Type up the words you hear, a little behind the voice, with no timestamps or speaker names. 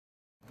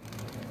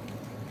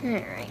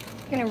Alright,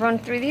 I'm going to run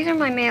through. These are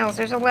my males.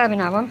 There's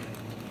 11 of them.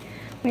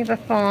 We have a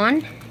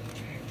fawn,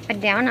 a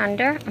down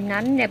under, I'm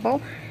not a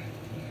nibble,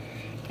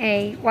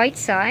 a white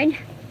side,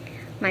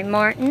 my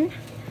martin,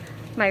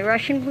 my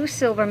Russian blue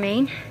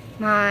Silvermane,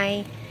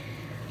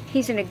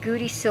 he's an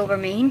agouti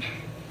Silvermane,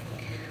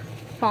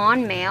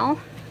 fawn male,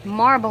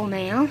 marble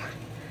male,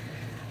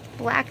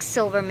 black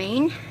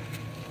Silvermane.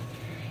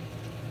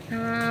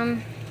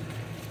 I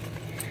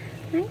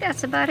think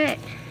that's about it.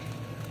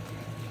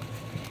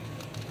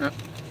 Oh,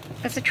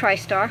 that's a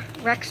TriStar,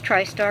 Rex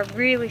TriStar,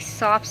 really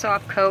soft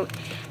coat.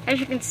 As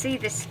you can see,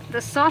 the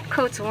soft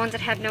coats, the ones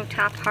that have no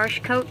top harsh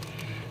coat,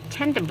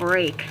 tend to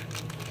break.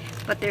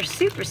 But they're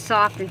super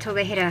soft until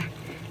they hit a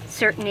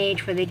certain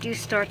age where they do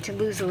start to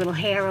lose a little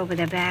hair over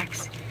their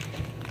backs.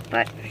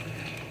 But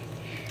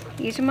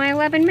these are my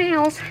 11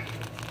 males.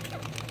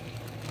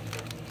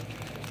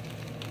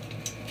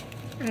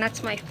 And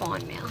that's my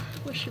fawn male.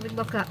 Wish you would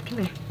look up. Come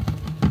here.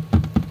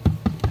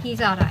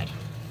 He's odd-eyed.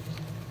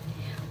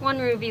 One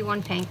ruby,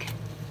 one pink.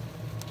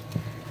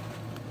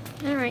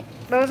 Alright,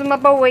 those are my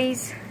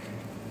boys.